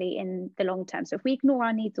negatively in the long term. So if we ignore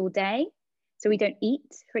our needs all day, so we don't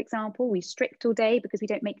eat, for example, we restrict all day because we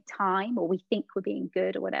don't make time, or we think we're being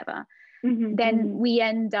good or whatever, then we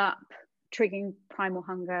end up triggering primal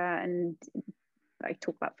hunger. And I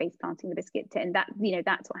talk about face planting the biscuit tin, that, you know,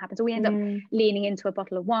 that's what happens. Or we end up leaning into a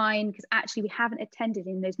bottle of wine because actually we haven't attended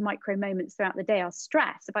in those micro moments throughout the day our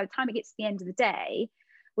stress. So by the time it gets to the end of the day,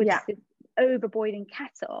 we're just this overboiling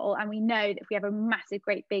kettle, and we know that if we have a massive,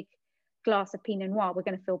 great big glass of Pinot Noir, we're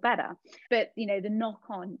going to feel better. But, you know, the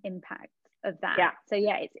knock-on impact of that. So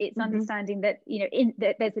it's understanding that, you know,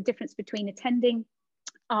 that there's a difference between attending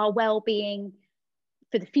our well-being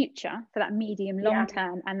for the future, for that medium long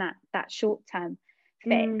term, and that short term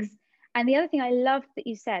fix. And the other thing I loved that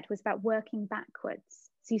you said was about working backwards.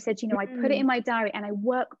 So you said, you know, I put it in my diary and I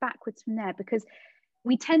work backwards from there, because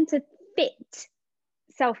we tend to fit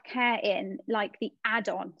self-care in like the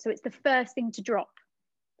add-on. So it's the first thing to drop,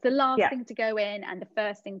 the last thing to go in, and the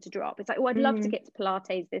first thing to drop. It's like, oh, I'd love to get to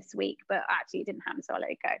Pilates this week, but actually it didn't happen, so I'll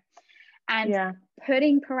let it go. And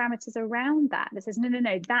putting parameters around that says, no,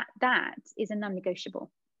 that is a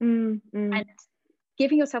non-negotiable. And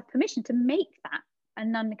giving yourself permission to make that a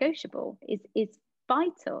non-negotiable is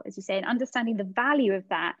vital, as you say, and understanding the value of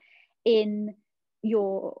that in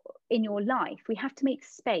your life. We have to make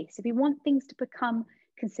space. If we want things to become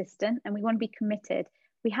consistent and we want to be committed,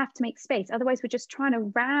 we have to make space. Otherwise, we're just trying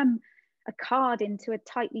to ram a card into a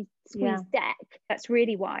tightly squeezed deck. That's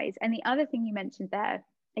really wise. And the other thing you mentioned there,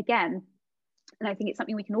 again, and I think it's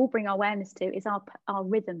something we can all bring awareness to, is our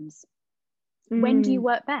rhythms. When do you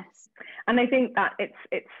work best? And I think that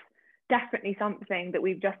it's definitely something that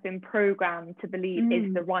we've just been programmed to believe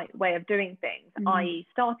is the right way of doing things, i.e.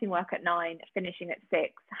 starting work at 9, finishing at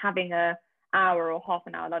 6, having an hour or half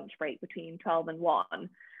an hour lunch break between 12 and 1.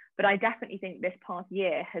 But I definitely think this past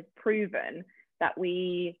year has proven that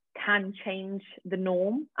we can change the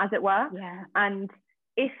norm, as it were. Yeah. And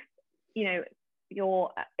if, you know,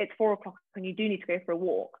 it's 4 o'clock and you do need to go for a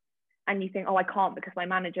walk, and you think, oh, I can't because my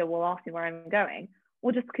manager will ask me where I'm going,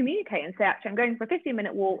 or just communicate and say, actually, I'm going for a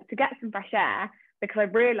 15-minute walk to get some fresh air because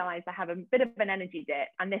I've realised I have a bit of an energy dip,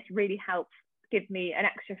 and this really helps give me an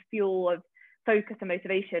extra fuel of focus and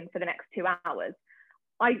motivation for the next 2 hours.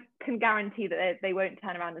 I can guarantee that they won't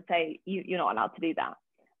turn around and say, you're not allowed to do that.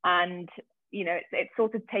 And, you know, it's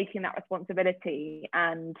sort of taking that responsibility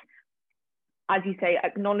and, as you say,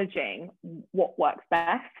 acknowledging what works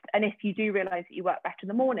best. And if you do realise that you work better in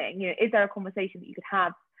the morning, you know, is there a conversation that you could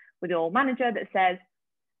have with your manager that says,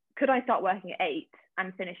 could I start working at 8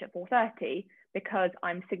 and finish at 4:30 because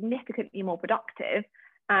I'm significantly more productive,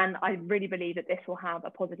 and I really believe that this will have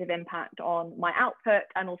a positive impact on my output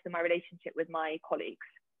and also my relationship with my colleagues.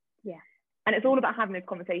 Yeah. And it's all about having those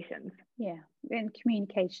conversations. Yeah, and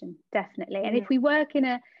communication, definitely. And if we work in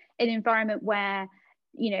an environment where,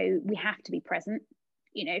 you know, we have to be present,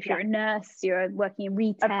 you know, if you're a nurse, you're working in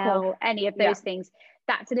retail, any of those things,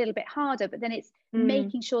 that's a little bit harder. But then it's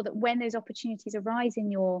making sure that when those opportunities arise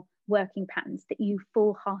in your working patterns, that you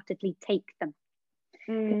full-heartedly take them.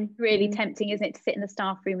 It's really tempting, isn't it, to sit in the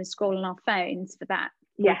staff room and scroll on our phones for that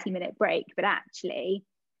 40-minute break, but actually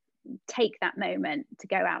take that moment to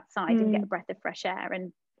go outside and get a breath of fresh air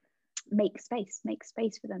and make space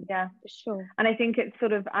for them. Yeah, for sure. And I think it's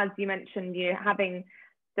sort of, as you mentioned, you know, having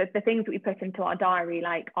the things that we put into our diary,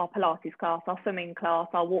 like our Pilates class, our swimming class,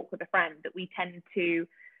 our walk with a friend, that we tend to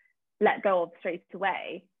let go of straight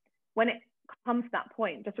away. When it comes to that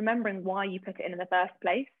point, just remembering why you put it in the first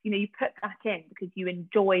place. You know, you put that in because you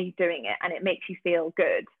enjoy doing it and it makes you feel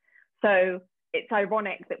good. So it's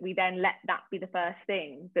ironic that we then let that be the first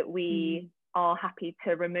thing that we are happy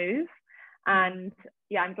to remove. And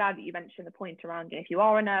yeah, I'm glad that you mentioned the point around, you know, if you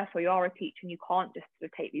are a nurse or you are a teacher and you can't just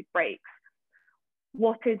sort of take these breaks,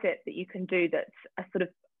 what is it that you can do that's a sort of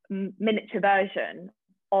miniature version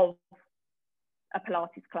of a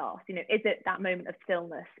Pilates class? You know, is it that moment of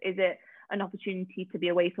stillness? Is it an opportunity to be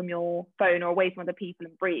away from your phone or away from other people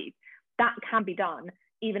and breathe? That can be done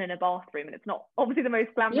even in a bathroom, and it's not obviously the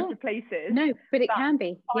most glamorous of places. No, but it can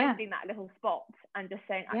be. Finding that little spot and just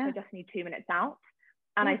saying, I just need 2 minutes out.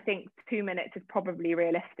 And I think 2 minutes is probably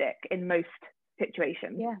realistic in most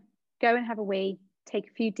situations. Yeah. Go and have a wee, take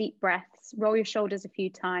a few deep breaths, roll your shoulders a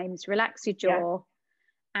few times, relax your jaw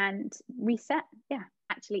and reset. Yeah.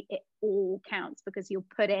 Actually, it all counts because you'll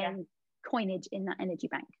put in coinage in that energy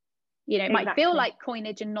bank. You know, it might feel like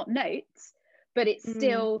coinage and not notes, but it's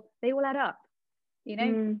still, they all add up. You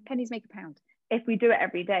know, pennies make a pound. If we do it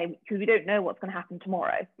every day, because we don't know what's going to happen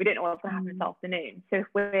tomorrow, we don't know what's going to happen this afternoon. So if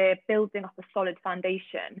we're building up a solid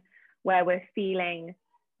foundation where we're feeling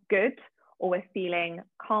good, or we're feeling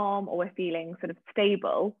calm, or we're feeling sort of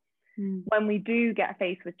stable, when we do get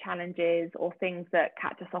faced with challenges or things that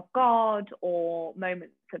catch us off guard or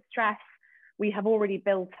moments of stress, we have already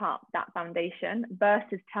built up that foundation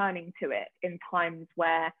versus turning to it in times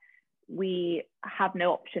where we have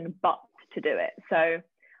no option but to do it. So,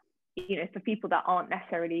 you know, for people that aren't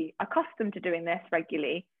necessarily accustomed to doing this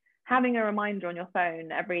regularly, having a reminder on your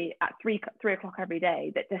phone at 3 o'clock every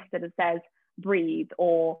day that just sort of says breathe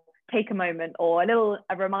or take a moment or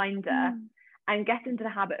a reminder, and get into the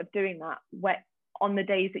habit of doing that on the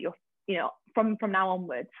days that you're, you know, from now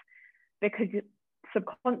onwards, because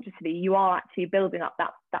subconsciously you are actually building up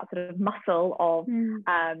that sort of muscle of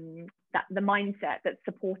that the mindset that's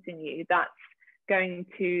supporting you, that's going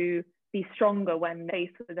to be stronger when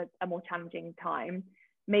faced with a more challenging time.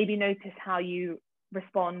 Maybe notice how you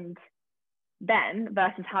respond then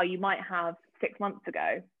versus how you might have 6 months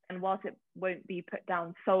ago. And whilst it won't be put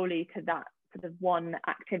down solely to that sort of one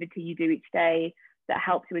activity you do each day that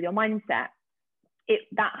helps you with your mindset,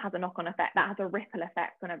 that has a knock-on effect, that has a ripple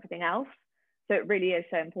effect on everything else. So it really is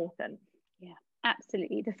so important. Yeah,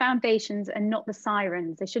 absolutely. The foundations and not the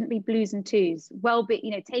sirens. There shouldn't be blues and twos.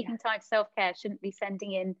 You know, taking time for self-care shouldn't be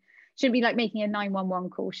like making a 911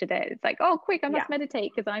 call, should it? It's like, oh, quick, I must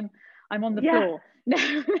meditate because I'm on the floor. No,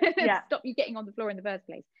 stop you getting on the floor in the first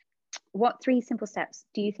place. What 3 simple steps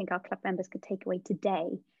do you think our club members could take away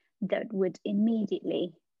today that would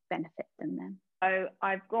immediately benefit them then? So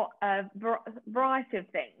I've got a variety of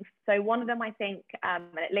things. So one of them, I think, and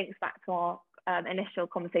it links back to initial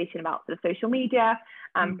conversation about sort of social media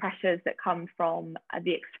and pressures that come from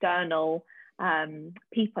the external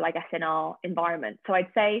people, I guess, in our environment. So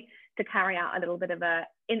I'd say to carry out a little bit of a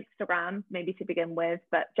Instagram, maybe to begin with,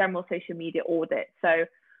 but general social media audit. So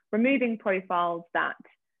removing profiles that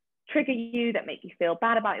trigger you, that make you feel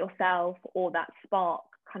bad about yourself, or that spark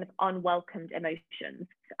kind of unwelcomed emotions.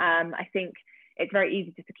 I think it's very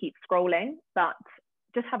easy just to keep scrolling, but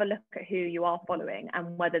just have a look at who you are following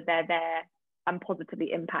and whether they're there and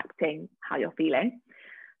positively impacting how you're feeling.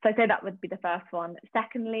 So I'd say that would be the first one.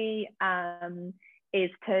 Secondly, is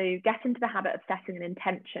to get into the habit of setting an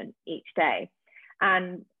intention each day.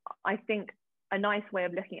 And I think a nice way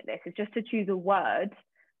of looking at this is just to choose a word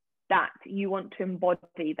that you want to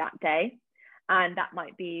embody that day. And that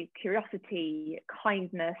might be curiosity,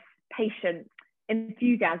 kindness, patience,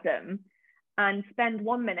 enthusiasm, and spend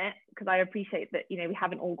 1 minute, because I appreciate that, you know, we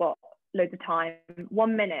haven't all got loads of time,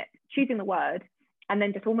 1 minute choosing the word, and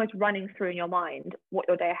then just almost running through in your mind what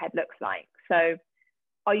your day ahead looks like. So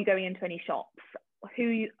are you going into any shops?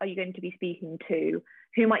 Who are you going to be speaking to?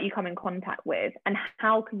 Who might you come in contact with? And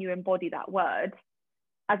how can you embody that word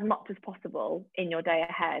as much as possible in your day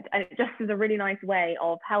ahead? And it just is a really nice way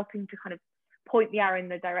of helping to kind of point the arrow in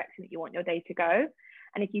the direction that you want your day to go.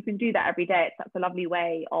 And if you can do that every day, that's a lovely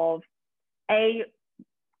way of A,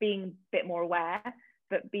 being a bit more aware,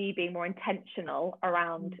 but B, being more intentional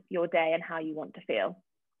around your day and how you want to feel.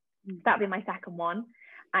 That'd be my second one.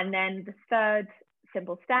 And then the third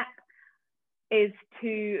simple step is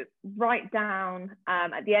to write down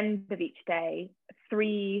at the end of each day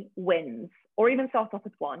 3 wins, or even start off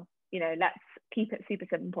with 1. You know, let's keep it super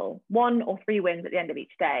simple. 1 or 3 wins at the end of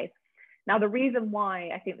each day. Now, the reason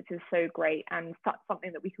why I think this is so great and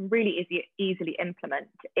something that we can really easily implement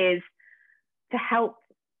is to help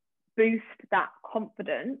boost that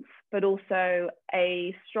confidence, but also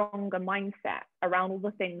a stronger mindset around all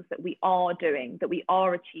the things that we are doing, that we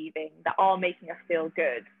are achieving, that are making us feel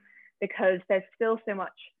good. Because there's still so much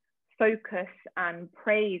focus and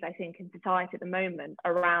praise, I think, in society at the moment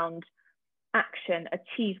around action,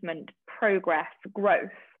 achievement, progress, growth,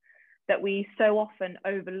 that we so often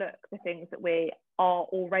overlook the things that we are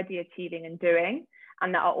already achieving and doing,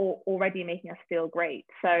 and that are already making us feel great.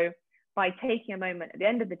 So by taking a moment at the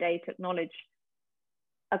end of the day to acknowledge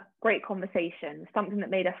a great conversation, something that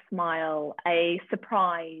made us smile, a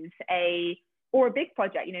surprise, or a big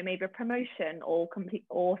project, you know, maybe a promotion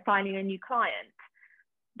or signing a new client,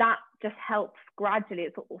 that just helps gradually.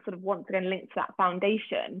 It's sort of once again linked to that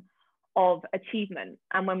foundation of achievement.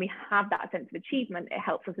 And when we have that sense of achievement, it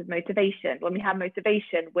helps us with motivation. When we have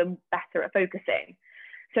motivation, we're better at focusing.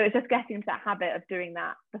 So it's just getting into that habit of doing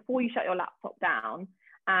that before you shut your laptop down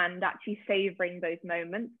and actually savoring those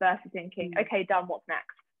moments versus thinking, okay, done, what's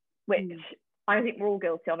next? Which I think we're all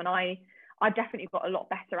guilty of. And I've definitely got a lot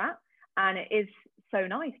better at. And it is so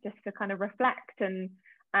nice just to kind of reflect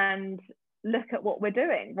and look at what we're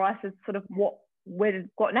doing versus sort of what we've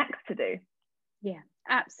got next to do. Yeah,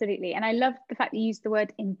 absolutely. And I love the fact that you used the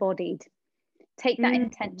word embodied. Take that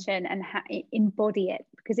intention and embody it,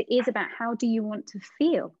 because it is about how do you want to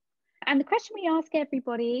feel. And the question we ask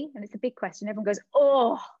everybody, and it's a big question, everyone goes,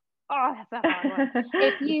 oh, that's a hard one.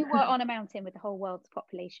 If you were on a mountain with the whole world's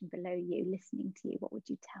population below you, listening to you, what would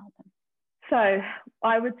you tell them? So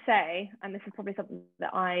I would say, and this is probably something that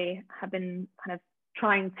I have been kind of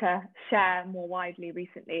trying to share more widely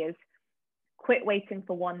recently, is quit waiting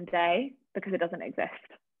for one day because it doesn't exist.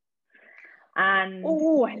 And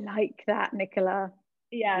oh, I like that, Nicola.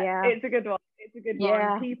 Yeah, it's a good one. It's a good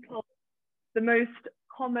one. People, the most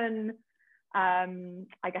common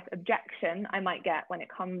I guess objection I might get when it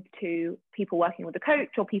comes to people working with a coach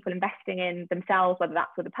or people investing in themselves, whether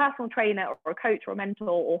that's with a personal trainer or a coach or a mentor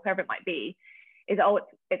or whoever it might be, is, oh,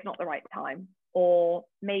 it's not the right time, or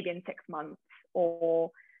maybe in 6 months,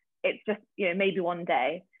 or it's just, you know, maybe one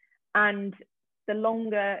day. And the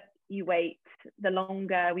longer you wait, the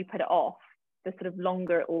longer we put it off, the sort of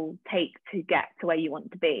longer it will take to get to where you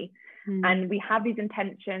want to be. And we have these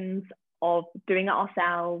intentions of doing it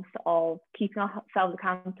ourselves, of keeping ourselves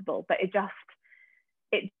accountable, but it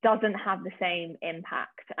doesn't have the same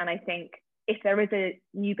impact. And I think if there is a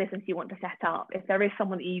new business you want to set up, if there is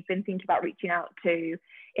someone that you've been thinking about reaching out to,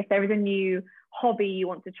 if there is a new hobby you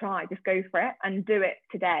want to try, just go for it and do it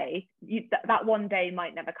today. That one day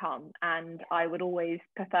might never come. And I would always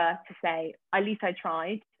prefer to say, at least I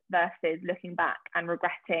tried, versus looking back and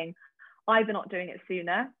regretting either not doing it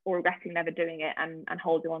sooner or regretting never doing it and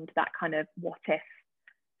holding on to that kind of what if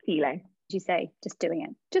feeling. As you say, just doing it.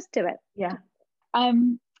 Just do it. Yeah.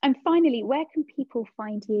 And finally, where can people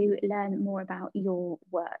find you, learn more about your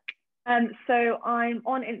work? So I'm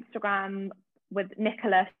on Instagram with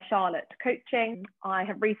Nicola Charlotte Coaching. I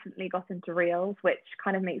have recently got into Reels, which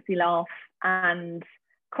kind of makes me laugh and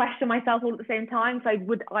question myself all at the same time. So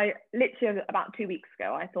I literally about 2 weeks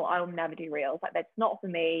ago, I thought I'll never do Reels. Like, that's not for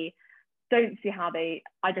me. Don't see how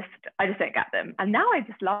I just don't get them. And now I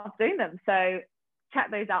just love doing them. So check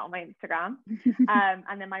those out on my Instagram.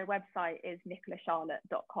 And then my website is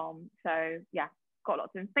nicolasharlotte.com. So yeah, got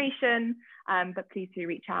lots of information, but please do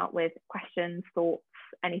reach out with questions, thoughts,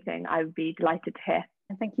 anything. I would be delighted to hear.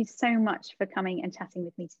 And thank you so much for coming and chatting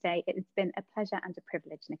with me today. It's been a pleasure and a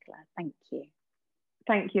privilege, Nicola. Thank you.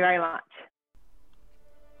 Thank you very much.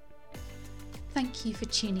 Thank you for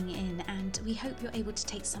tuning in, and we hope you're able to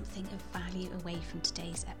take something of value away from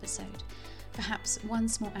today's episode. Perhaps one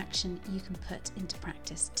small action you can put into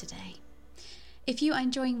practice today. If you are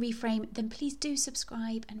enjoying Reframe, then please do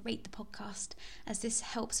subscribe and rate the podcast, as this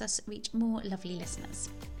helps us reach more lovely listeners.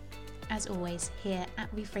 As always, here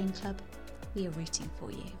at Reframe Club, we are rooting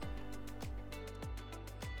for you.